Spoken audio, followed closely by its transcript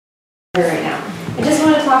right now. I just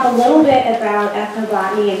want to talk a little bit about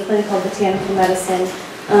ethnobotany and clinical botanical medicine,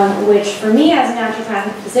 which for me as a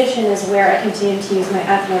naturopathic physician is where I continue to use my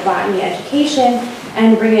ethnobotany education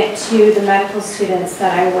and bring it to the medical students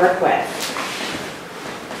that I work with.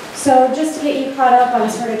 So just to get you caught up on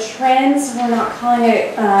sort of trends, we're not calling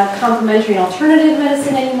it complementary and alternative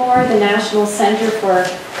medicine anymore. The National Center for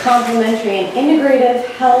Complementary and Integrative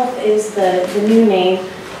Health is the new name.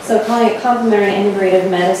 So calling it complementary and integrative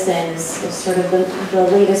medicine is sort of the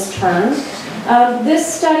latest term.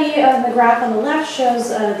 This study on the graph on the left shows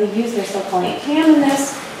the use, they're still calling it CAM in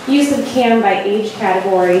this, use of CAM by age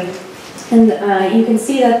category. And you can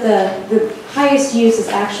see that the highest use is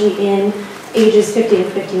actually in ages 50 to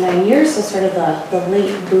 59 years, so sort of the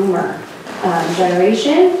late boomer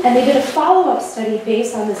generation. And they did a follow-up study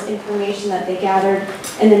based on this information that they gathered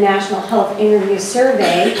in the National Health Interview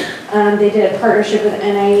Survey. They did a partnership with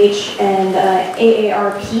NIH and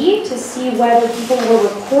AARP to see whether people were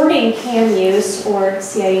reporting CAM use or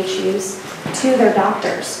CIH use to their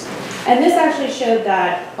doctors. And this actually showed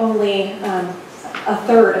that only a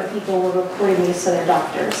third of people were reporting use to their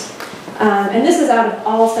doctors. And this is out of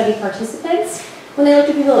all study participants. When they looked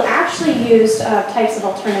at people who actually used types of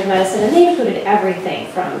alternative medicine, and they included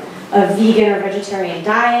everything from a vegan or vegetarian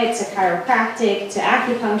diet to chiropractic to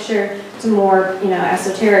acupuncture to more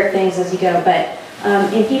esoteric things as you go. But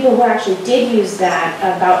in people who actually did use that,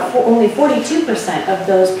 only 42% of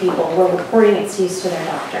those people were reporting its use to their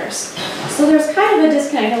doctors. So there's kind of a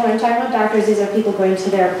disconnect. When I'm talking about doctors, these are people going to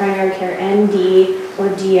their primary care ND or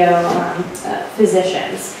DO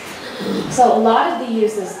physicians. So a lot of the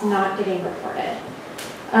use is not getting reported.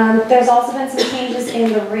 There's also been some changes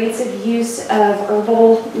in the rates of use of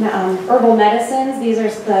herbal medicines. These are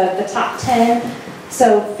the top 10.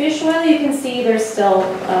 So fish oil, you can see there's still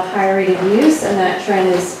a higher rate of use, and that trend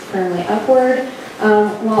is firmly upward,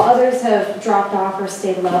 while others have dropped off or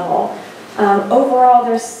stayed level. Overall,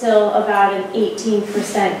 there's still about an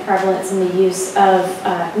 18% prevalence in the use of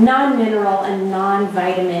non-mineral and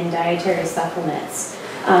non-vitamin dietary supplements.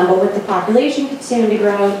 But with the population continuing to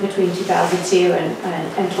grow between 2002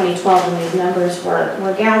 and 2012 when these numbers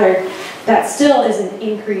were gathered, that still is an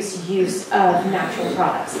increased use of natural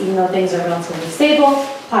products. Even though things are relatively stable,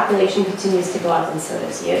 population continues to go up and so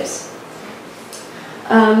does use.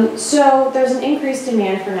 So there's an increased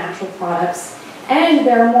demand for natural products, and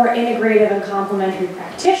there are more integrative and complementary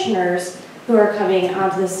practitioners who are coming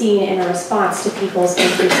onto the scene in a response to people's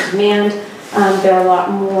increased demand. There are a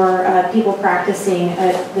lot more people practicing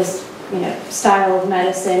this style of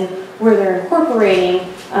medicine where they're incorporating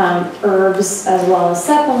herbs as well as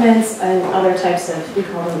supplements and other types of, we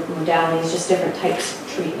call them modalities, just different types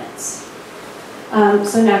of treatments.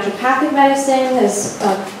 So naturopathic medicine is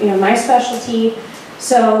my specialty.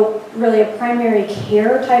 So really a primary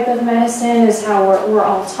care type of medicine is how we're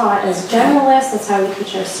all taught as generalists. That's how we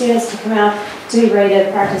teach our students to come out to be ready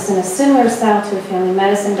to practice in a similar style to a family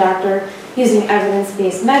medicine doctor, using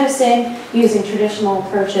evidence-based medicine, using traditional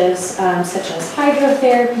approaches such as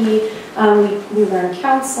hydrotherapy. We learn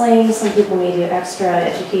counseling. Some people may do extra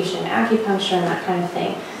education, acupuncture, and that kind of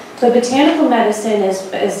thing. But botanical medicine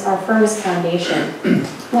is our firmest foundation.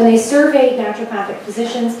 When they surveyed naturopathic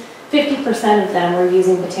physicians, 50% of them were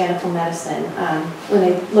using botanical medicine when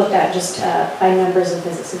they looked at just by numbers of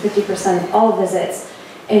visits. So 50% of all visits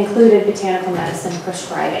included botanical medicine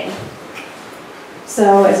prescribing.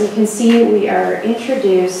 So as you can see, we are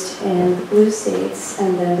introduced in the blue states,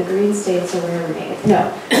 and then the green states are where we're made.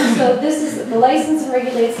 No. So this is the licensed and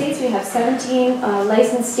regulated states. We have 17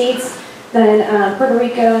 licensed states, then Puerto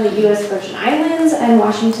Rico and the U.S. Virgin Islands, and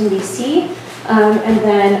Washington, D.C., and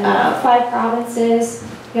then 5 provinces,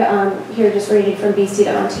 here just rated from BC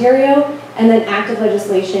to Ontario, and then active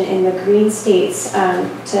legislation in the green states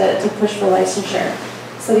to push for licensure.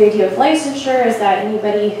 So the idea of licensure is that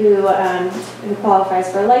anybody who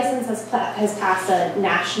qualifies for a license has passed a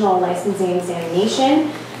national licensing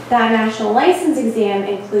examination. That national license exam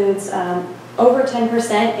includes over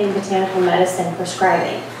 10% in botanical medicine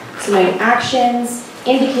prescribing. So knowing actions,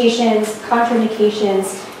 indications,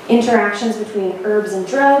 contraindications, interactions between herbs and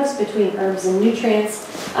drugs, between herbs and nutrients,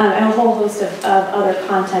 and a whole host of other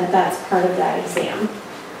content that's part of that exam.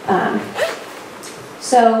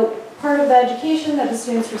 So part of the education that the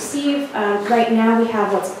students receive, right now we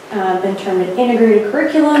have what's been termed an integrated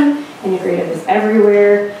curriculum. Integrative is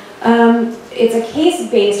everywhere. It's a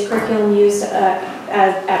case-based curriculum used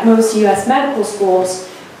at most U.S. medical schools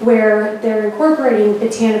where they're incorporating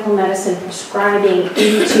botanical medicine prescribing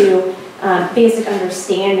into basic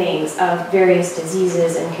understandings of various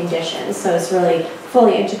diseases and conditions. So it's really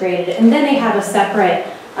fully integrated. And then they have a separate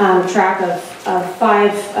track of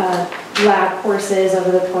 5 lab courses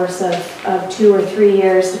over the course of 2 or 3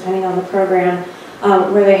 years, depending on the program,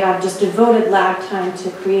 where they have just devoted lab time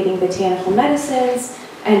to creating botanical medicines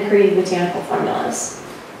and creating botanical formulas.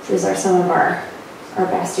 These are some of our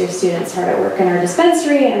Bastyr students hard at work in our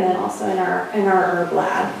dispensary and then also in our herb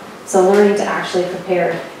lab. So learning to actually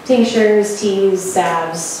prepare tinctures, teas,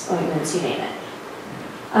 salves, ointments, you name it.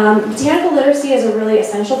 Botanical literacy is a really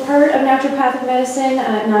essential part of naturopathic medicine,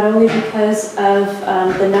 not only because of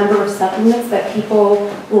the number of supplements that people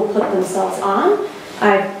will put themselves on.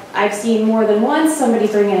 I've seen more than once somebody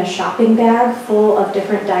bring in a shopping bag full of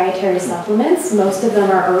different dietary supplements. Most of them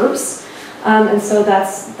are herbs, and so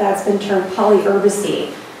that's been termed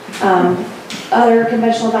polyherbacy. Other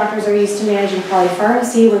conventional doctors are used to managing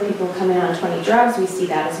polypharmacy, where people come in on 20 drugs. We see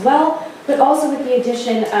that as well, but also with the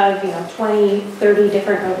addition of 20, 30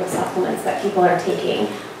 different herbal supplements that people are taking,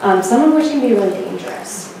 some of which can be really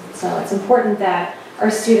dangerous. So it's important that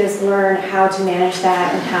our students learn how to manage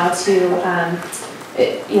that and how to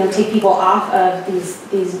take people off of these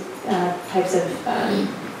types of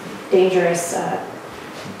dangerous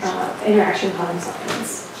interaction-causing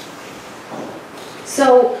supplements.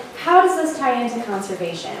 So how does this tie into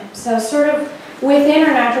conservation? So sort of within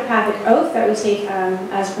our naturopathic oath that we take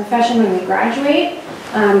as a profession when we graduate,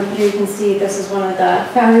 here you can see this is one of the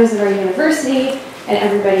founders of our university, and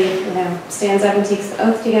everybody stands up and takes the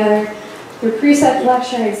oath together. Through precept,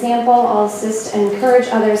 lecture, and example, I'll assist and encourage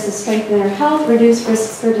others to strengthen their health, reduce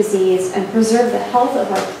risks for disease, and preserve the health of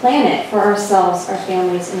our planet for ourselves, our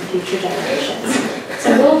families, and future generations.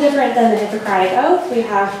 So a little different than the Hippocratic Oath, we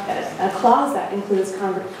have a clause that includes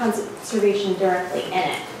conservation directly in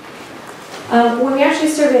it. When we actually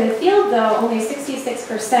survey the field, though, only 66%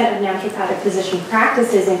 of naturopathic physician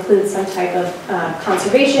practices include some type of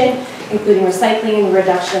conservation, including recycling and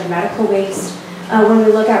reduction of medical waste. When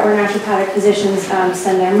we look at where naturopathic physicians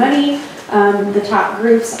send their money, the top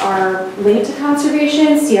groups are linked to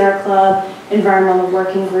conservation: Sierra Club, Environmental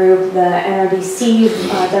Working Group, the NRDC,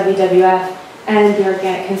 WWF, and the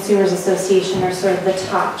Organic Consumers Association are sort of the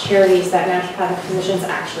top charities that naturopathic physicians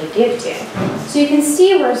actually give to. So you can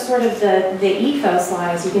see where sort of the ethos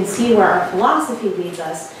lies, you can see where our philosophy leads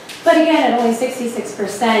us. But again, at only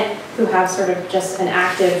 66% who have sort of just an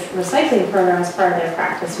active recycling program as part of their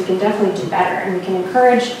practice, we can definitely do better, and we can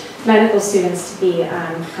encourage medical students to be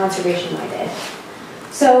conservation-minded.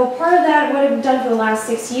 So part of that, what I've done for the last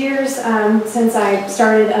 6 years since I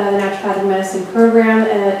started the naturopathic medicine program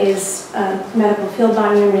is medical field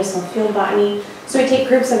botany or medicinal field botany. So we take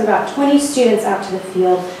groups of about 20 students out to the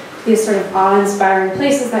field, these sort of awe-inspiring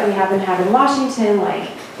places that we happen to have in Washington,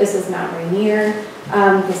 like this is Mount Rainier.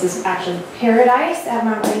 This is actually paradise at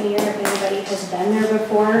Mount Rainier. If anybody has been there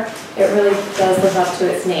before, it really does live up to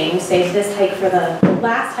its name. We say this hike for the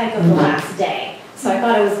last hike of the last day. So I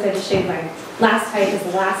thought it was good to show my last hike is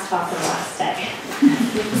the last talk of the last day.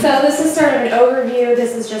 So this is sort of an overview.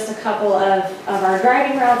 This is just a couple of our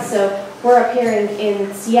driving routes. So we're up here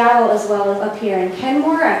in Seattle as well as up here in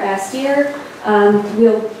Kenmore at Bastyr.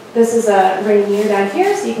 This is a Rainier down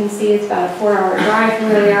here, so you can see it's about a 4-hour drive from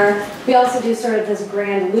where we are. We also do sort of this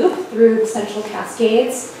grand loop through the Central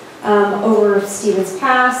Cascades, over Stevens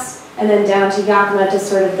Pass, and then down to Yakima to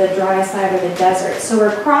sort of the dry side of the desert. So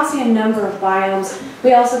we're crossing a number of biomes.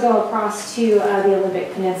 We also go across to the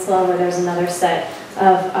Olympic Peninsula, where there's another set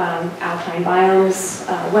of alpine biomes,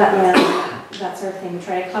 wetlands, that sort of thing. We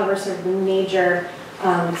try to cover sort of the major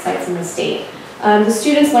sites in the state. The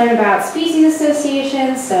students learn about species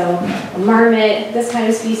associations, so marmot, this kind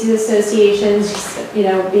of species associations, just,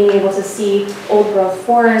 being able to see old growth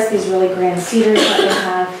forests, these really grand cedars that they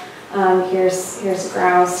have. Here's a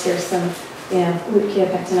grouse, here's some, Lucia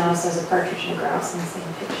pectinosa, there's a partridge and a grouse in the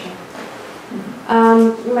same picture.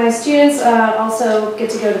 My students also get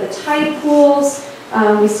to go to the tide pools.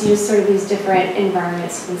 We see sort of these different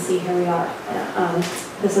environments. You can see here we are.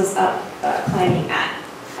 This is up climbing at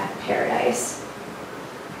Paradise.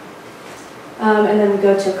 And then we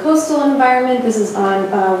go to a coastal environment. This is on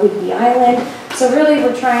Whidbey Island. So really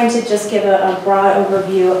we're trying to just give a broad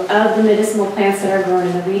overview of the medicinal plants that are grown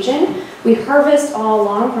in the region. We harvest all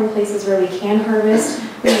along from places where we can harvest.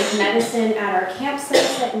 We make medicine at our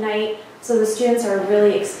campsites at night, so the students are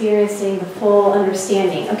really experiencing the full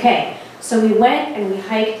understanding. Okay, so we went and we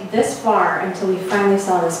hiked this far until we finally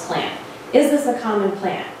saw this plant. Is this a common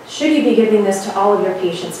plant? Should you be giving this to all of your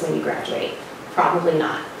patients when you graduate? Probably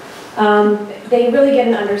not. They really get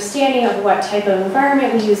an understanding of what type of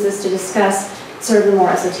environment. We use this to discuss sort of the more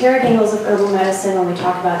esoteric angles of herbal medicine when we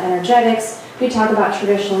talk about energetics. We talk about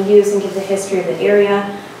traditional use and give the history of the area.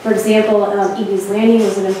 For example, Edie's Landing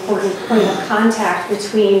was an important point of contact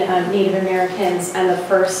between Native Americans and the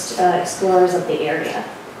first explorers of the area.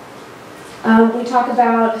 We talk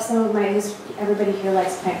about some of everybody here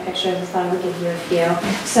likes plant pictures, I thought I would give you a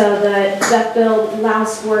few. So the duck-billed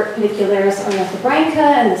lousewort pedicularis ornithobrancha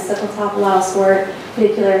and the sickle-top lousewort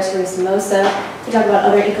pedicularis racemosa. We talk about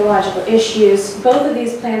other ecological issues. Both of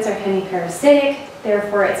these plants are hemiparasitic,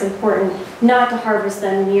 therefore it's important not to harvest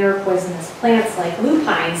them near poisonous plants like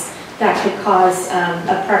lupines that could cause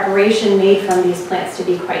a preparation made from these plants to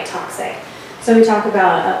be quite toxic. So we talk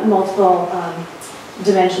about multiple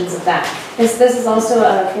dimensions of that. This is also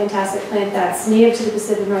a fantastic plant that's native to the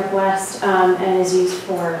Pacific Northwest and is used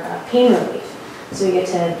for pain relief. So we get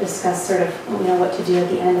to discuss sort of what to do at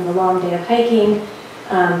the end of a long day of hiking.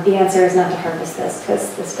 The answer is not to harvest this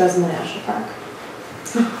because this goes in the national park.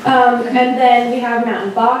 And then we have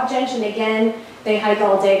mountain bog gentian. Again, they hike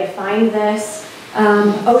all day to find this.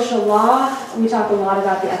 Osha law, we talk a lot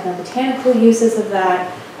about the ethnobotanical uses of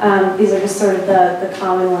that. These are just sort of the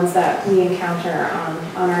common ones that we encounter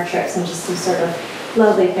on our trips, and just some sort of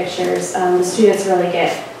lovely pictures. The students really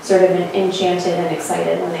get sort of enchanted and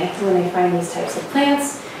excited when they find these types of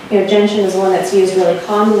plants. Gentian is one that's used really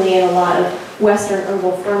commonly in a lot of Western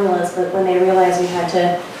herbal formulas, but when they realized we had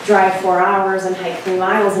to drive 4 hours and hike 3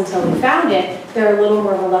 miles until we found it, they're a little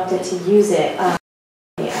more reluctant to use it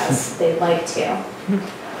as they'd like to.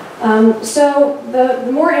 So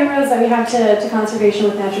the more inroads that we have to conservation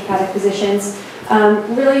with naturopathic physicians,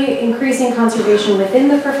 really increasing conservation within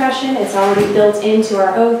the profession. It's already built into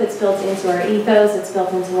our oath, it's built into our ethos, it's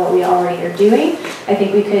built into what we already are doing. I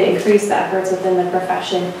think we could increase the efforts within the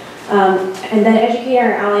profession. And then educate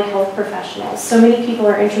our allied health professionals. So many people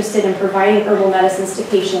are interested in providing herbal medicines to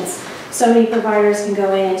patients. So many providers can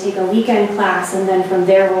go in and take a weekend class, and then from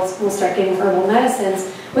there we'll start giving herbal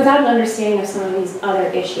medicines without an understanding of some of these other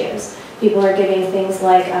issues. People are giving things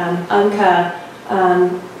like unca,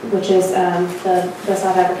 which is the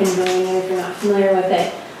South African geranium, if you're not familiar with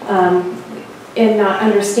it, and not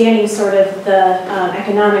understanding sort of the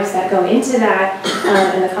economics that go into that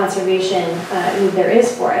and the conservation need there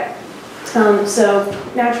is for it. So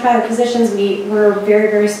naturopathic physicians, we're a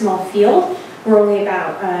very, very small field. We're only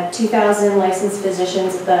about 2,000 licensed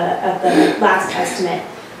physicians at the last estimate.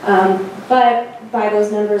 But by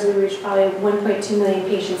those numbers, we reach probably 1.2 million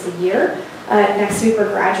patients a year. Next week,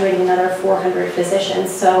 we're graduating another 400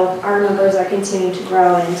 physicians. So our numbers are continuing to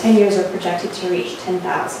grow, and in 10 years, we're projected to reach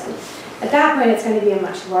 10,000. At that point, it's going to be a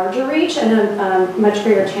much larger reach and a much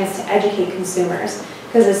greater chance to educate consumers.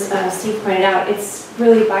 Because as Steve pointed out, it's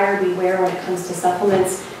really buyer beware when it comes to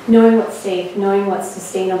supplements, knowing what's safe, knowing what's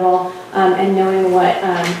sustainable, and knowing what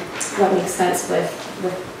makes sense with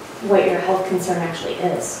what your health concern actually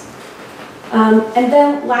is. And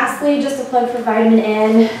then lastly, just a plug for vitamin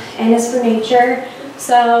N. N is for nature.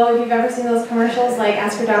 So if you've ever seen those commercials like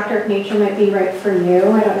Ask Your Doctor if Nature might be right for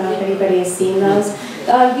you, I don't know if anybody has seen those.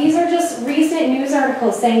 These are just recent news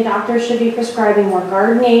articles saying doctors should be prescribing more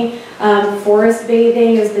gardening. Forest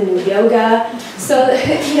bathing is the new yoga. So,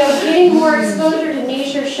 getting more exposure to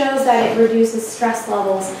nature shows that it reduces stress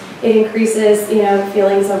levels. It increases,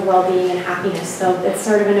 feelings of well-being and happiness. So it's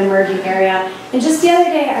sort of an emerging area. And just the other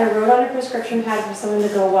day, I wrote on a prescription pad for someone to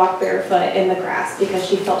go walk barefoot in the grass because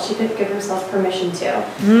she felt she couldn't give herself permission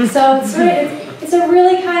to. So it's a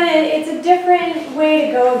really it's a different way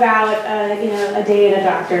to go about, a day in a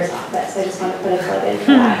doctor's office. I just want to put a plug in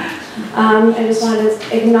for that. I just wanted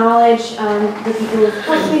to acknowledge the people who have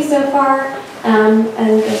helped me so far. And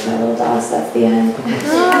there's my little dog, so that's the end.